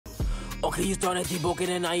Okay, you start at Deepwoken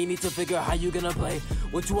and now you need to figure out how you gonna play.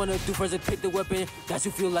 What you wanna do first is pick the weapon that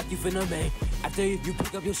you feel like you finna make. After you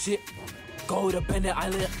pick up your shit, go to Bennett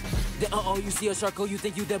Island. Then you see a shark, you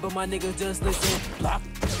think you dead, but my nigga just listen. Block,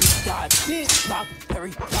 dodge, block,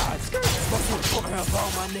 parry, dodge. Smoke some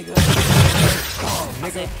my nigga.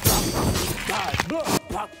 Nigga, block,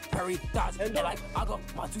 block, parry, dodge. And like I go,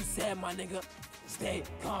 my two said, my nigga, stay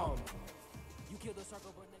calm. You kill the shark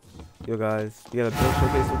over next. Yo guys, we got a build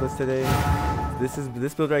showcase with us today.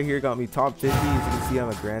 This build right here got me top 50. As you can see, I'm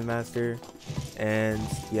a grandmaster, and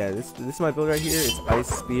yeah, this is my build right here. It's ice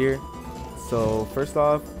spear. So first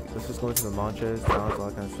off, let's just go into the mantras, talents, all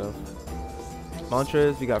that kind of stuff.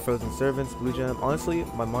 Mantras, we got frozen servants, blue gem. Honestly,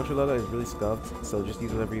 my mantra logo is really scuffed, so just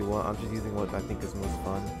use whatever you want. I'm just using what I think is most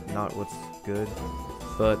fun, not what's good.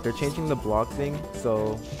 But they're changing the block thing,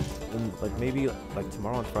 so like maybe like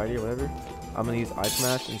tomorrow on Friday or whatever, I'm gonna use Ice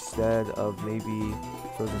Smash instead of maybe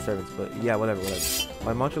Frozen Servants. But yeah, whatever.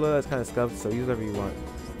 My mantra logo is kind of scuffed, so use whatever you want.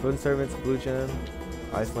 Frozen Servants, Blue Gem,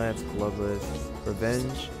 Ice Lance, Gloveless,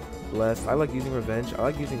 Revenge, Blessed. I like using Revenge. I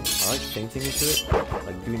like fainting into it,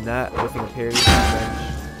 like doing that, whipping a parry,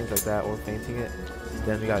 Revenge, things like that, or fainting it.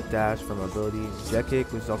 Then we got Dash from ability, Jet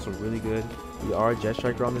Kick, which is also really good. We are Jet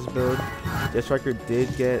Striker on this build. Jet Striker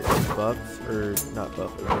did get buffed, or not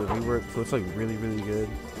buffed, but reworked, so it's like really good.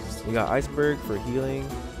 We got Iceberg for healing.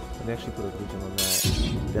 Let me actually put a blue gem on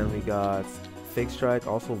that. Then we got Fake Strike,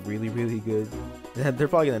 also really good. They're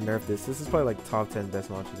probably gonna nerf this. This is probably like top 10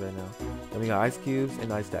 best launches right now. Then we got Ice Cubes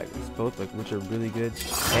and Ice Daggers, both like which are really good.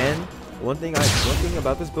 And one thing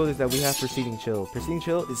about this build is that we have Preceding Chill. Preceding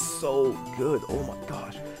Chill is so good. Oh my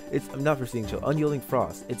gosh. I'm not Preceding Chill. Unyielding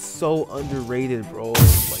Frost. It's so underrated, bro.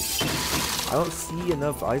 Like, I don't see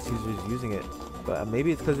enough ice users using it, but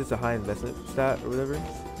maybe it's because it's a high investment stat or whatever.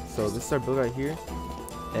 So this is our build right here,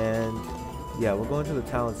 and yeah, we'll go into the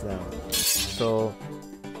talents now. So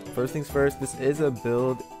first things first, this is a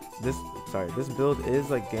build. This build is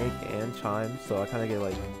like gank and chime, so I kind of get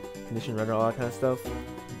like condition runner, all that kind of stuff.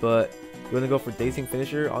 But you want to go for dazing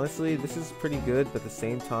finisher. Honestly, this is pretty good, but at the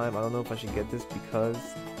same time, I don't know if I should get this because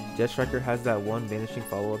Jet Striker has that one vanishing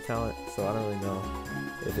follow-up talent, so I don't really know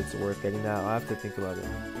if it's worth getting that. I have to think about it.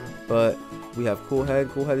 But we have Cool Head.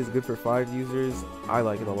 Cool Head is good for fire users. I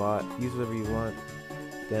like it a lot. Use whatever you want.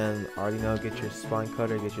 Then I already know, get your Spine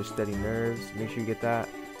Cutter, get your Steady Nerves. Make sure you get that.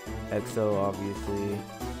 Exo, obviously.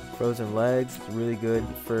 Frozen Legs, really good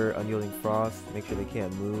for Unyielding Frost. Make sure they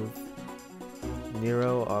can't move.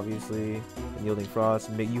 Nero, obviously. Unyielding Frost.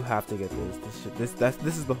 You have to get this.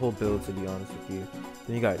 This is the whole build, to be honest with you.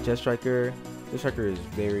 Then you got Jet Striker. Jet Striker is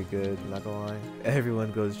very good, I'm not gonna lie.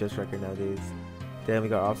 Everyone goes Jet Striker nowadays. Then we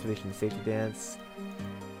got Observation and Safety Dance.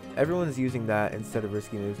 Everyone's using that instead of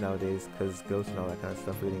risky moves nowadays because Ghost and all that kind of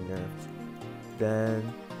stuff are getting nerfed.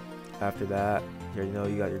 Then after that, you already know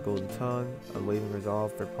you got your Golden Tongue, Unwavering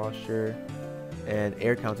Resolve for posture, and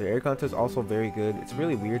Air Counter. Air Counter is also very good. It's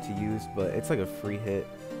really weird to use, but it's like a free hit.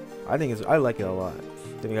 I like it a lot.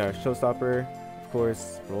 Then we got our Showstopper, of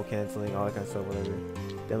course, roll canceling, all that kind of stuff, whatever.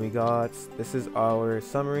 Then we got, this is our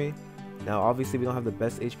summary. Now obviously we don't have the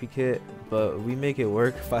best HP kit, but we make it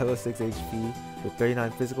work. 506 HP with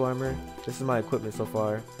 39 physical armor. This is my equipment so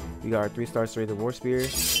far. We got our 3-star serrated war spear.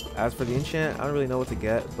 As for the enchant, I don't really know what to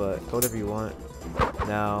get, but go whatever you want.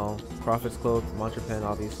 Now Prophet's Cloak, Mantra Pen,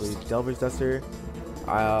 obviously, Delver's Duster.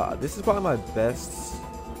 This is probably my best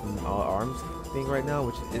arms thing right now,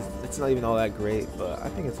 which is, it's not even all that great, but I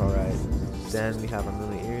think it's alright. Then we have our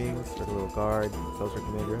Million Earrings for the little guard, Soldier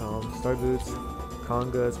Commander Helm, Star Boots,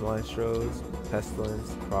 Congas, Maestros,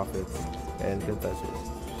 Pestilence, Prophets, and Confessors.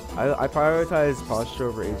 I prioritize posture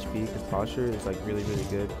over HP because posture is like really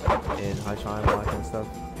good in high chime, all that kind of stuff.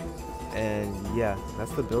 And yeah,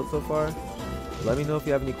 that's the build so far. Let me know if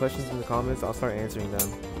you have any questions in the comments. I'll start answering them.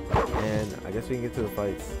 And I guess we can get to the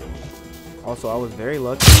fights. Also, I was very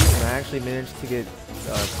lucky and I actually managed to get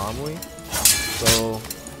Kamui. So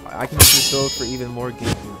I can use this build for even more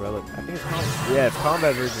gaming, bro. Like, I think it's combat. Yeah, it's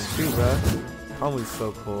combat version too, bro. Kamui's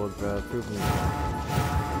so cold, bro. Prove me.